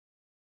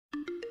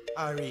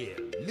Ariel,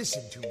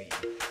 listen to me.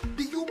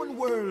 The human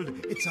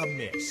world, it's a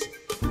mess.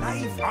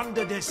 Life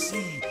under the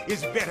sea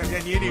is better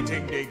than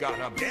anything they got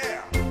up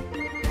there.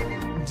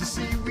 The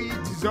seaweed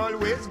is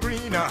always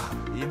greener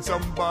in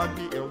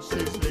somebody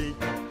else's lake.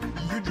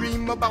 You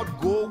dream about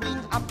going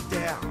up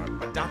there,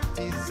 but that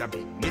is a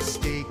big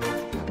mistake.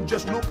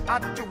 Just look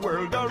at the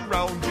world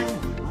around you,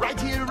 right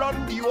here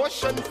on the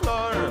ocean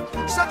floor.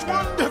 Such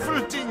wonderful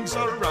things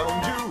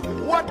around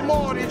you. What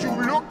more are you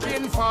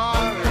looking for?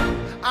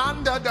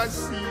 Under the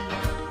sea,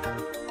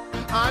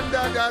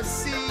 under the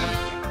sea.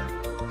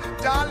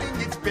 Darling,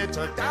 it's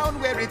better down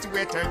where it's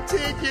wetter.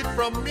 Take it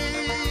from me.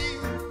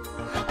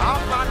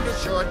 Up on the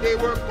shore they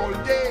work all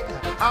day,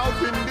 out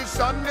in the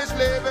sun they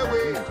slave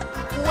away,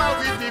 while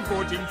we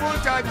devoting full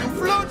time to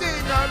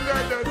floating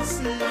under the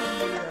sea.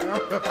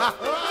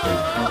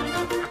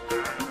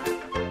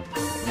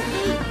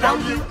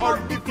 Down here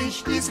on the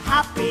fish is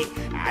happy,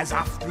 as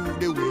after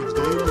the waves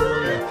they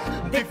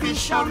roll. The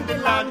fish on the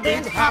land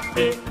ain't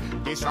happy,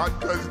 they shot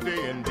 'cause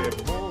they in the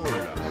bowl.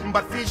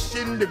 But fish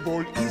in the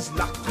bowl is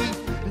lucky,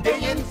 they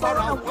in for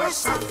a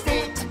worse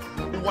fate.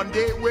 One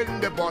day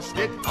when the boss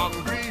get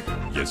hungry,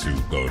 yes, you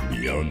go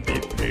beyond the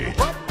pay.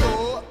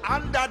 Oh,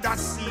 under the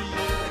sea,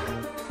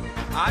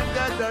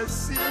 under the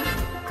sea.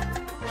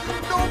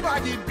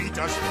 Nobody beat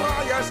us,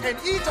 fry us, and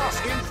eat us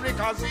in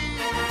fricassee.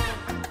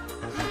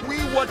 We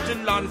what the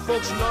land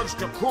folks loves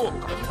to cook.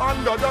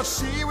 Under the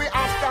sea, we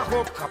after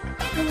hook up.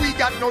 We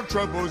got no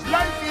troubles.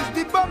 Life is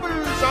the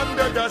bubbles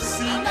under the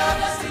sea.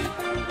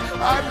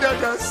 Under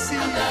the sea.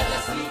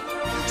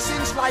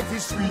 Since life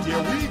is sweet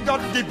here, we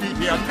got the beat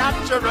here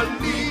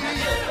naturally.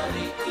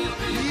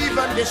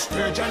 Even the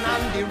sturgeon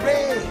and the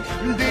ray,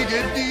 they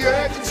get the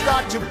earth and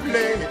start to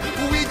play.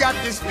 We got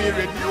the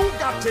spirit, you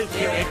got to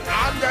hear it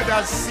under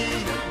the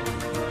sea.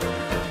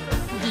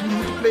 The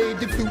lute play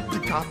the flute,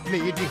 the cop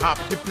play the hop,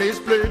 the players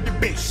play the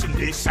bass and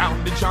they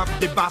sound the chop.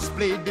 The bass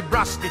play the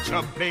brass, the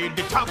chub play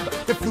the tub.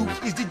 The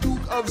flute is the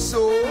duke of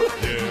soul.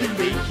 The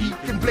way he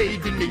can play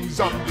the names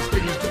on the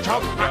strings, the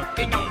chub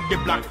rocking on the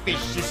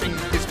blackfish. He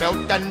sings his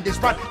felt and his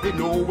spot. They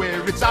know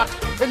where it's at.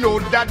 They know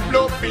that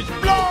blowfish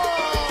blow.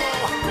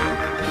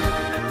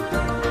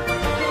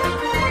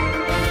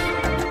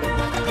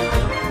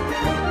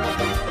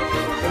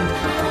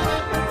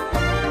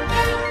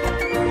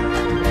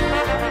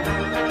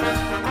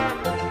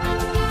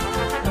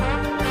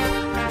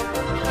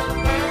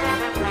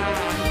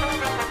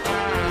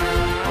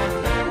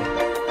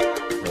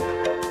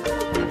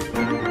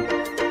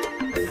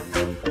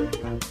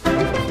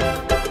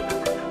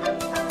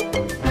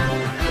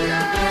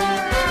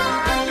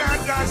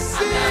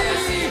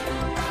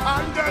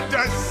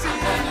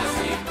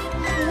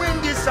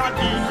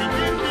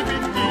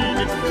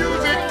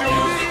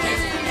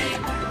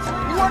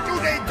 What do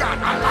they got?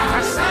 A lot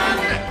of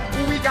sand.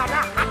 We got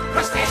a hot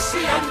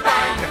crustacean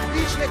band.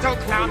 Each little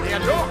clown here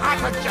know how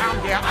to jam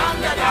here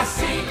under the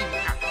sea.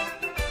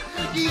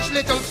 Each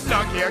little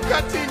slug here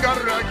cutting a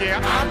rug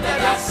here under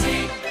the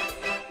sea.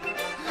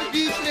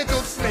 Each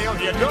little snail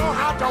here know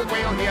how to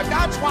whale here.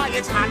 That's why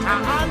it's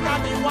hotter under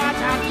the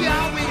water.